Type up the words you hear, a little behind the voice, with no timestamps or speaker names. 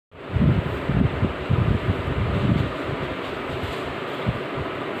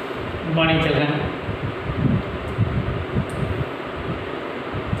Good morning, children.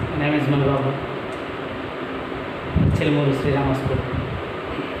 My name is Malbabu, Chelmuru Sri Rama School.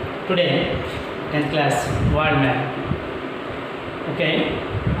 Today, 10th class world map. Okay,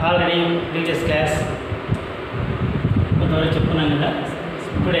 already previous class.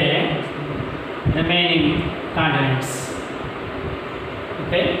 Today, remaining continents.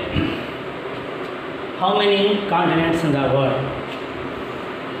 Okay, how many continents in the world?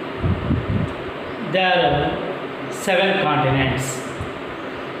 There are 7 continents.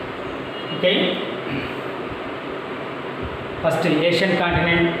 Okay, first Asian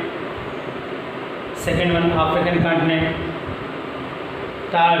continent, second one African continent,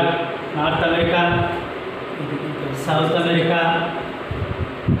 third North America, South America,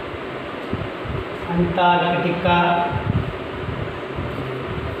 Antarctica,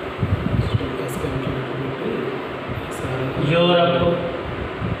 Europe,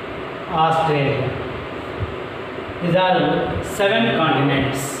 Australia. These are 7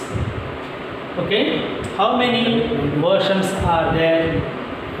 continents. Okay, how many oceans are there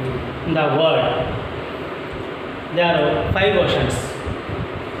in the world? There are 5 oceans.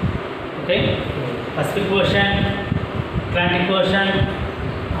 Okay, Pacific Ocean, Atlantic Ocean,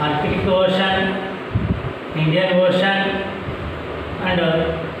 Arctic Ocean, Indian Ocean, and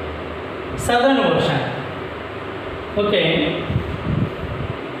Southern Ocean. Okay,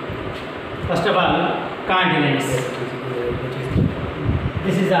 first of all, continents.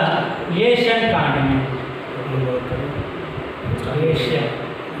 This is the Asian continent. Asia.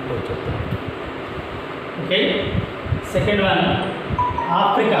 Okay. Second one,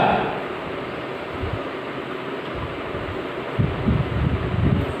 Africa.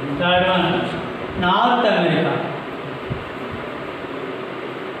 Third one, North America.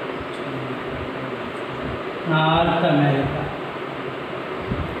 North America.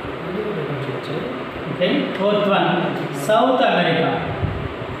 Okay. Fourth one, South America.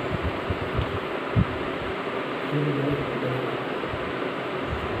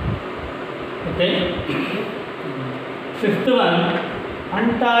 Okay. Fifth one,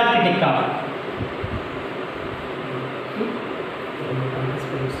 Antarctica.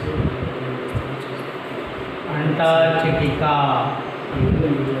 Antarctica.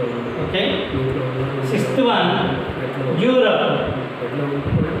 Okay. Sixth one, Europe.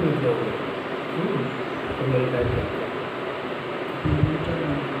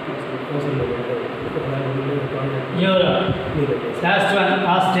 Europe. Last one,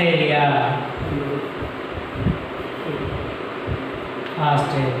 Australia.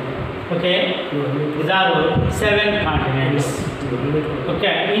 Australia. Okay. These are 7 continents.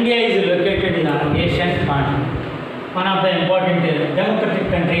 Okay. India is located in the Asian continent. One of the important democratic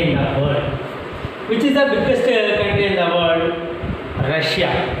country in the world. Which is the biggest country in the world?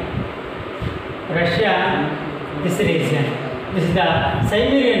 Russia. Russia, this region. This is the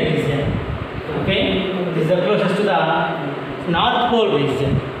Siberian region. Okay, this is the closest to the North Pole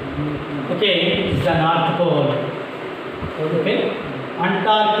region. Okay, this is the North Pole. Okay,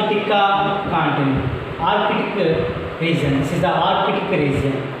 Antarctica continent, Arctic region. This is the Arctic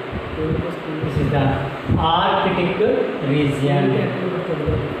region. This is the Arctic region.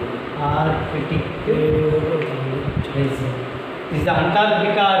 Arctic region. This is the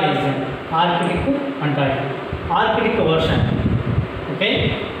Antarctica region. Antarctic. Arctic Ocean. Okay.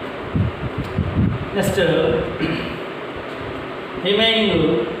 Next,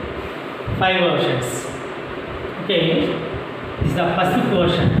 remaining 5 oceans. Okay, this is the Pacific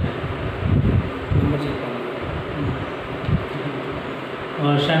Ocean.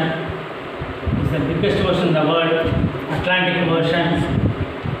 Ocean is the biggest ocean in the world. Atlantic Ocean.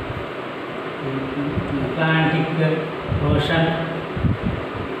 Atlantic Ocean.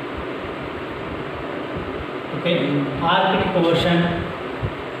 Okay, Arctic Ocean.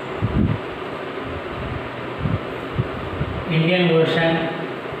 Indian Ocean,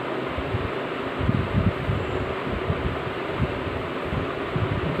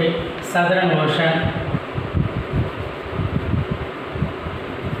 okay, Southern Ocean,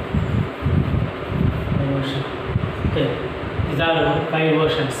 okay, these are 5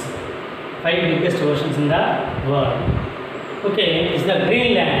 oceans, 5 biggest oceans in the world. Okay, is the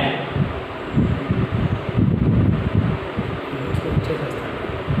Greenland.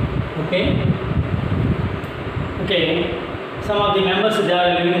 Okay, okay. Some of the members they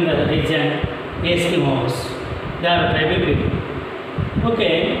are living in the region, Eskimos. They are tribal people.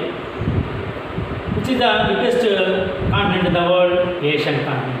 Okay. Which is the biggest continent in the world? Asian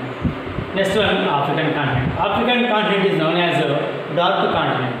continent. Next one, African continent. African continent is known as dark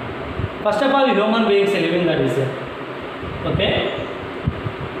continent. First of all, human beings live in the region. Okay.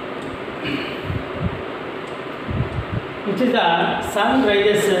 Which is the sun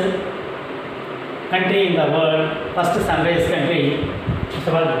rises country in the world? First sunrise country, first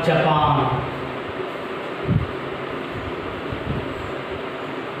of all, Japan.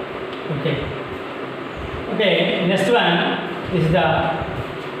 Okay, next one is the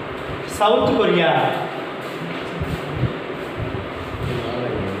South Korea.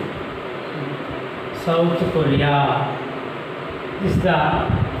 South Korea. This is the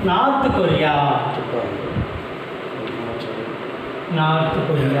North Korea. North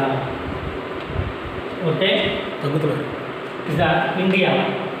Korea. Okay. This is the India.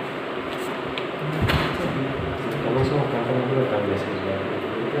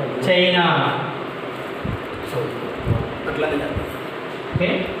 China.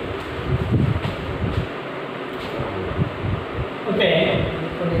 Okay. Okay.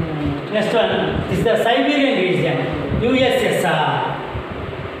 Next one is the Siberian region, USSR.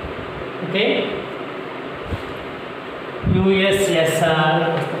 Okay. USSR,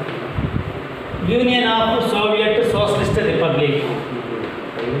 Union of Soviet Socialist Republic.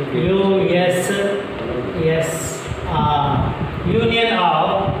 USSR, Union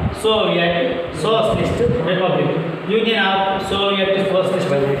of Soviet Socialist Republic. Union of Soviet Socialist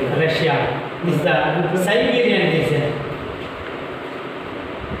Russia. This is the Siberian region.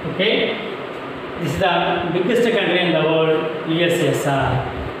 Okay, this is the biggest country in the world, USSR.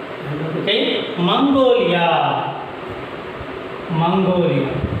 Okay, Mongolia.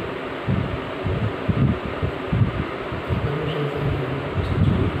 Mongolia.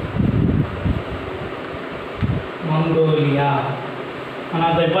 Mongolia. One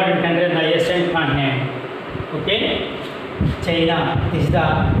of the important countries in the Eastern continent. Okay, China. This is the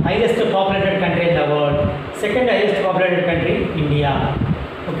highest populated country in the world. Second highest populated country, India.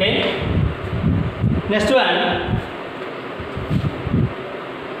 Okay. Next one.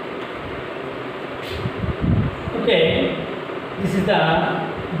 Okay. This is the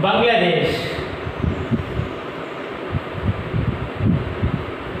Bangladesh.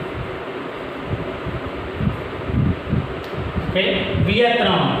 Okay.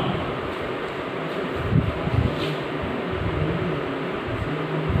 Vietnam.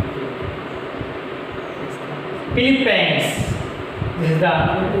 Philippines. This is the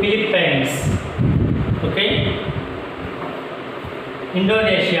Philippines. Okay.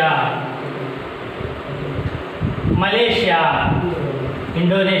 Indonesia. Malaysia.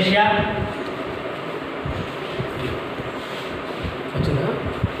 Indonesia.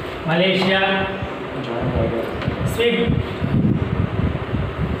 Malaysia. Sweden.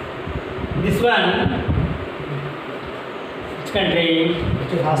 This one, which country?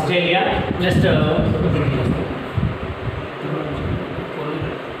 Which is Australia. Next,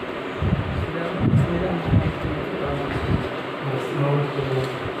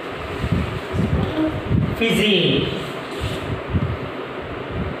 Fiji.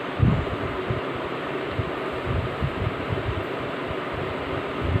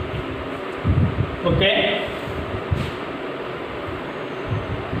 Okay.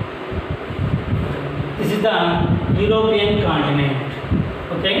 This is the European continent.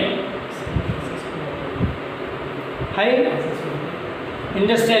 Okay. High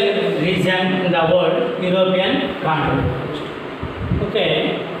industrial region in the world, European continent.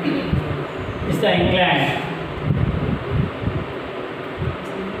 Okay. This is the England.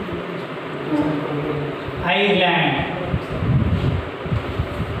 Ireland.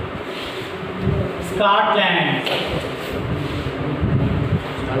 Scotland.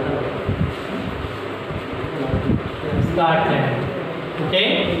 Scotland. Okay.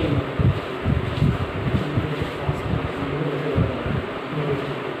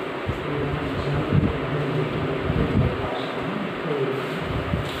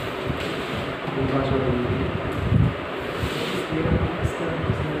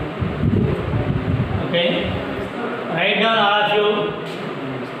 Okay. Write down all of you.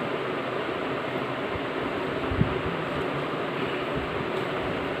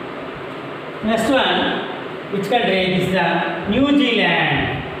 Next one, which country? This is the New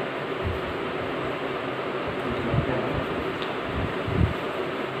Zealand.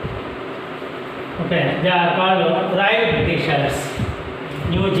 Okay, they are called Royal Britishers.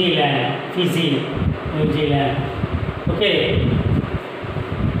 New Zealand, Fiji, New Zealand. Okay.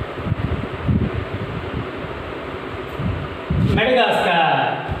 Madagascar.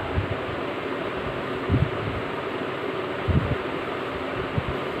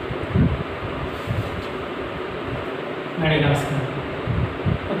 Madagascar.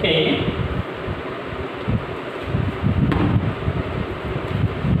 Okay.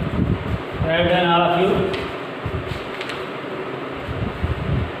 Write down all of you.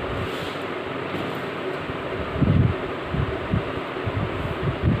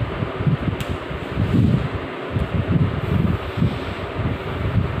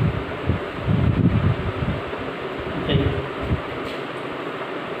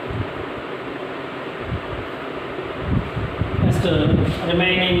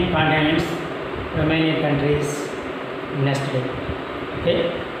 remaining continents, remaining countries next day.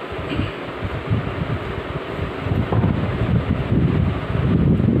 Okay.